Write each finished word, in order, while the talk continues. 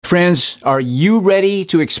Friends, are you ready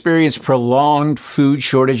to experience prolonged food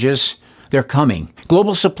shortages? They're coming.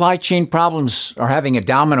 Global supply chain problems are having a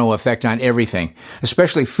domino effect on everything,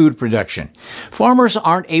 especially food production. Farmers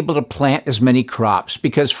aren't able to plant as many crops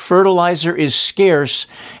because fertilizer is scarce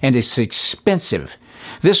and it's expensive.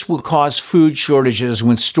 This will cause food shortages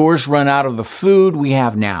when stores run out of the food we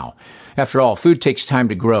have now. After all, food takes time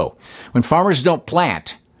to grow. When farmers don't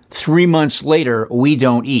plant, 3 months later, we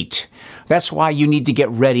don't eat. That's why you need to get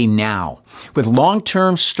ready now with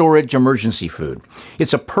long-term storage emergency food.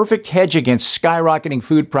 It's a perfect hedge against skyrocketing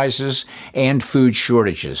food prices and food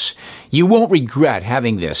shortages. You won't regret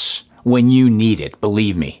having this when you need it,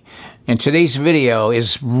 believe me. And today's video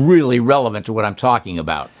is really relevant to what I'm talking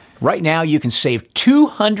about. Right now, you can save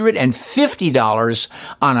 $250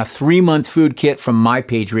 on a 3-month food kit from My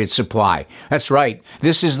Patriot Supply. That's right.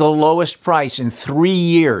 This is the lowest price in 3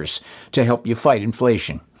 years to help you fight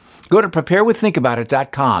inflation. Go to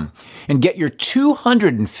preparewiththinkaboutit.com and get your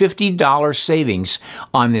 $250 savings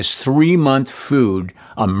on this 3-month food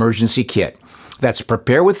emergency kit. That's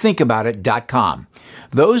preparewiththinkaboutit.com.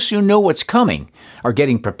 Those who know what's coming are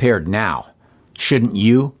getting prepared now. Shouldn't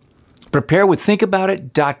you?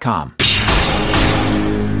 preparewiththinkaboutit.com.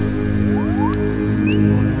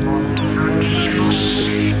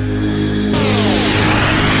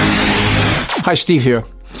 Hi, Steve here.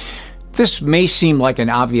 This may seem like an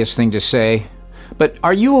obvious thing to say, but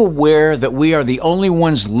are you aware that we are the only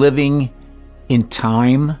ones living in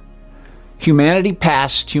time? Humanity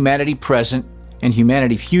past, humanity present, and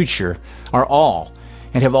humanity future are all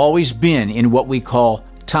and have always been in what we call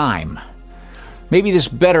time. Maybe this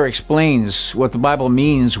better explains what the Bible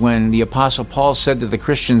means when the Apostle Paul said to the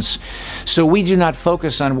Christians, "So we do not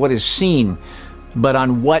focus on what is seen, but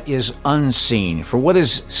on what is unseen. For what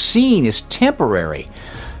is seen is temporary,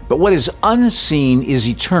 but what is unseen is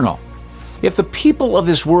eternal." If the people of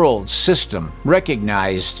this world system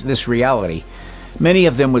recognized this reality, many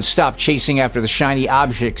of them would stop chasing after the shiny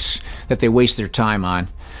objects that they waste their time on,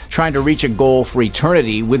 trying to reach a goal for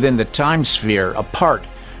eternity within the time sphere apart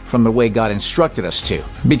from the way God instructed us to,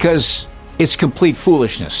 because it's complete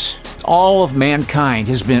foolishness. All of mankind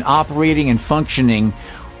has been operating and functioning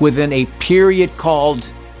within a period called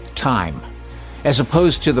time, as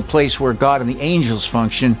opposed to the place where God and the angels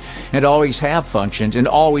function and always have functioned and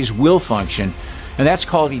always will function, and that's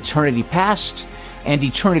called eternity past and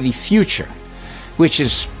eternity future, which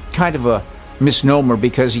is kind of a misnomer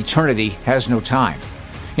because eternity has no time.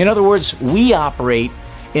 In other words, we operate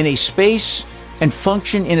in a space and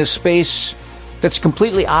function in a space that's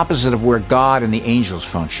completely opposite of where God and the angels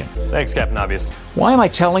function. Thanks, Captain Obvious. Why am I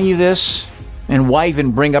telling you this? And why even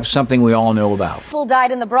bring up something we all know about? People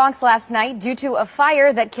died in the Bronx last night due to a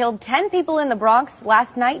fire that killed 10 people in the Bronx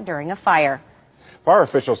last night during a fire. Fire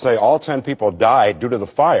officials say all 10 people died due to the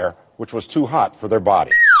fire, which was too hot for their body.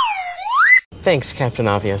 Thanks, Captain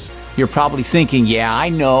Obvious. You're probably thinking, yeah, I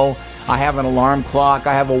know. I have an alarm clock,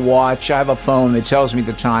 I have a watch, I have a phone that tells me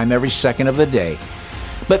the time every second of the day.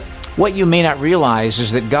 But what you may not realize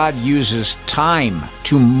is that God uses time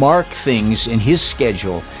to mark things in His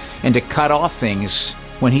schedule and to cut off things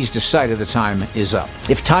when He's decided the time is up.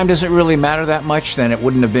 If time doesn't really matter that much, then it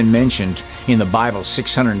wouldn't have been mentioned in the Bible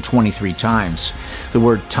 623 times. The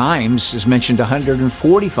word times is mentioned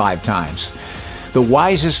 145 times. The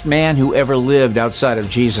wisest man who ever lived outside of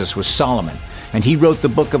Jesus was Solomon, and he wrote the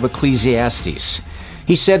book of Ecclesiastes.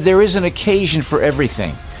 He said there is an occasion for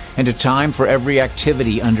everything, and a time for every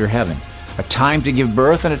activity under heaven, a time to give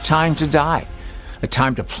birth and a time to die, a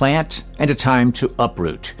time to plant and a time to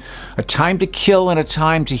uproot, a time to kill and a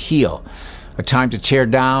time to heal, a time to tear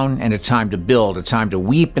down and a time to build, a time to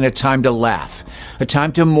weep and a time to laugh, a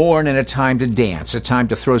time to mourn and a time to dance, a time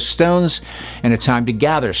to throw stones and a time to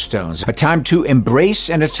gather stones, a time to embrace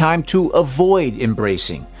and a time to avoid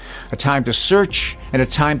embracing, a time to search and a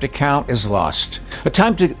time to count as lost, a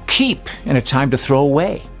time to keep and a time to throw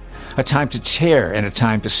away, a time to tear and a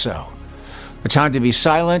time to sow, a time to be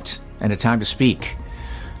silent and a time to speak,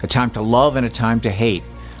 a time to love and a time to hate,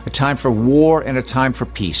 a time for war and a time for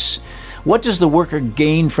peace. What does the worker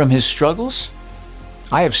gain from his struggles?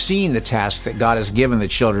 I have seen the task that God has given the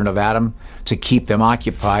children of Adam to keep them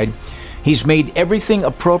occupied. He's made everything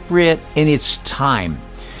appropriate in its time.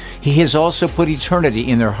 He has also put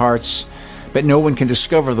eternity in their hearts, but no one can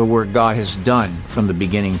discover the work God has done from the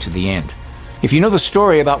beginning to the end. If you know the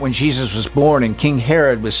story about when Jesus was born and King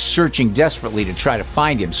Herod was searching desperately to try to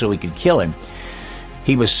find him so he could kill him,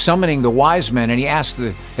 he was summoning the wise men and he asked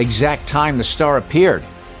the exact time the star appeared.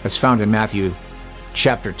 That's found in Matthew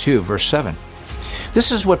chapter 2, verse 7.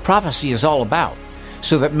 This is what prophecy is all about,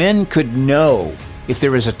 so that men could know if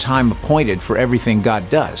there is a time appointed for everything God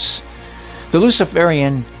does. The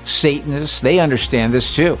Luciferian Satanists, they understand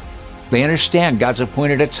this too. They understand God's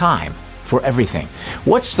appointed a time for everything.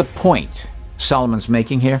 What's the point Solomon's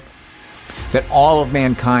making here? That all of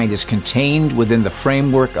mankind is contained within the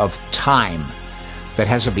framework of time that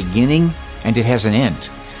has a beginning and it has an end.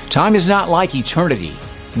 Time is not like eternity,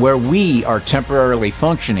 where we are temporarily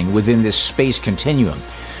functioning within this space continuum.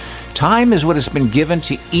 Time is what has been given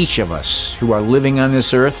to each of us who are living on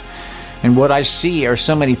this earth, and what I see are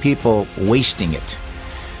so many people wasting it.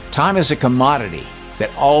 Time is a commodity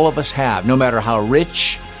that all of us have, no matter how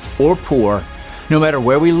rich or poor, no matter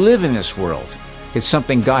where we live in this world. It's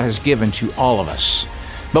something God has given to all of us,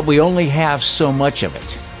 but we only have so much of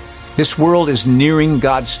it. This world is nearing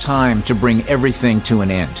God's time to bring everything to an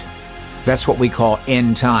end. That's what we call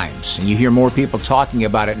end times, and you hear more people talking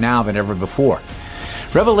about it now than ever before.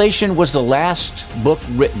 Revelation was the last book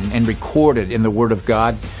written and recorded in the Word of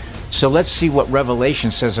God, so let's see what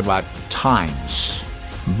Revelation says about times.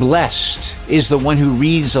 Blessed is the one who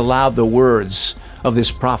reads aloud the words of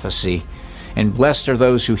this prophecy, and blessed are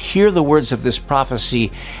those who hear the words of this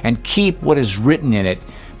prophecy and keep what is written in it,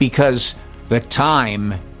 because the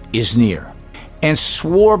time is near. And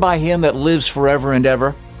swore by him that lives forever and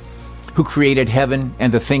ever, who created heaven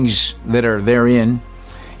and the things that are therein,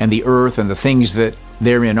 and the earth and the things that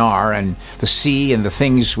therein are, and the sea and the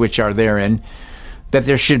things which are therein, that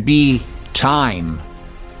there should be time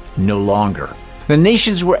no longer. The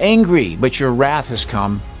nations were angry, but your wrath has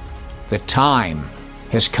come. The time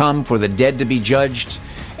has come for the dead to be judged,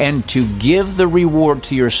 and to give the reward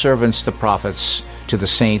to your servants, the prophets, to the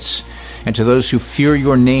saints, and to those who fear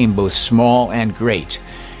your name, both small and great.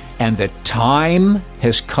 And the time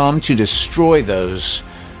has come to destroy those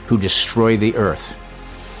who destroy the earth.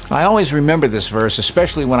 I always remember this verse,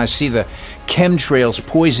 especially when I see the chemtrails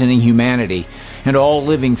poisoning humanity and all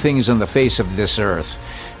living things on the face of this earth.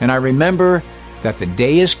 And I remember that the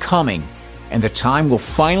day is coming, and the time will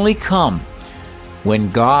finally come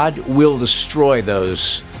when God will destroy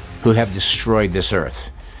those who have destroyed this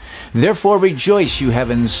earth. Therefore rejoice, you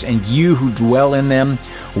heavens, and you who dwell in them.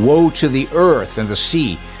 Woe to the earth and the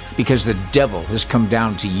sea, because the devil has come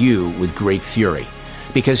down to you with great fury,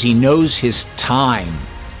 because he knows his time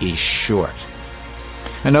is short.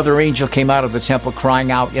 Another angel came out of the temple,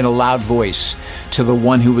 crying out in a loud voice to the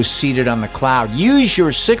one who was seated on the cloud, use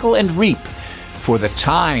your sickle and reap, for the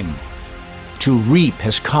time to reap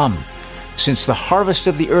has come, since the harvest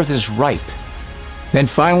of the earth is ripe. Then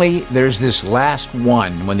finally, there's this last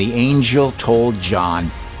one, when the angel told John,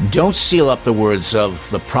 don't seal up the words of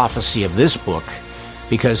the prophecy of this book,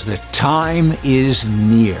 because the time is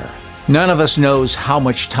near. None of us knows how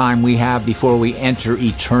much time we have before we enter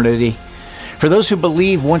eternity. For those who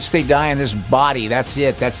believe once they die in this body, that's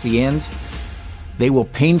it, that's the end, they will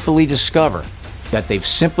painfully discover that they've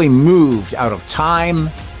simply moved out of time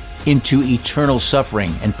into eternal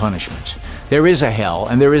suffering and punishment. There is a hell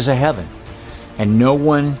and there is a heaven, and no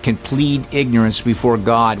one can plead ignorance before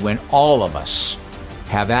God when all of us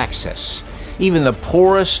have access, even the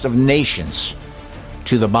poorest of nations,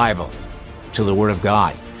 to the Bible, to the Word of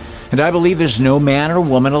God. And I believe there's no man or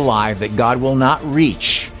woman alive that God will not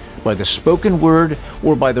reach by the spoken word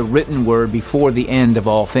or by the written word before the end of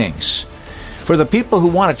all things. For the people who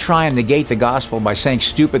want to try and negate the gospel by saying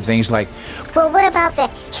stupid things like, well, what about the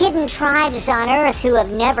hidden tribes on earth who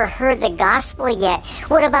have never heard the gospel yet?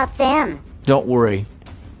 What about them? Don't worry.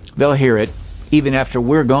 They'll hear it even after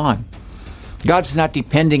we're gone. God's not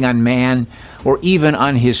depending on man or even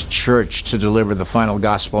on his church to deliver the final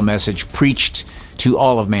gospel message preached to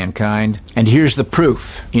all of mankind. And here's the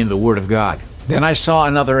proof in the Word of God. Then I saw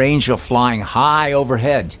another angel flying high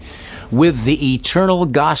overhead with the eternal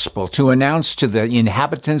gospel to announce to the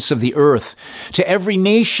inhabitants of the earth, to every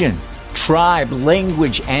nation, tribe,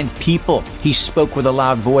 language, and people. He spoke with a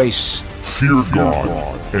loud voice. Fear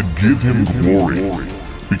God and give him glory,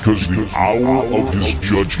 because the hour of his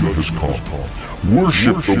judgment has come.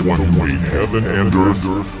 Worship the one who made heaven and earth,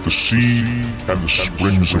 the sea, and the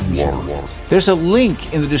springs of water. There's a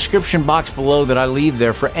link in the description box below that I leave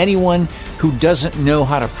there for anyone who doesn't know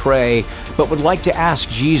how to pray but would like to ask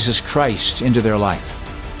Jesus Christ into their life.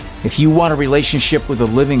 If you want a relationship with a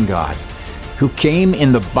living God who came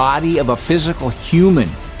in the body of a physical human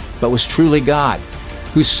but was truly God,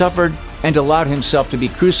 who suffered and allowed himself to be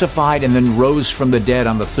crucified and then rose from the dead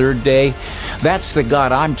on the third day, that's the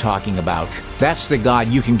God I'm talking about. That's the God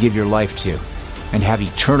you can give your life to and have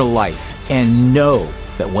eternal life, and know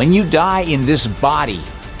that when you die in this body,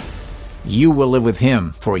 you will live with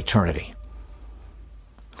him for eternity.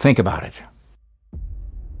 Think about it.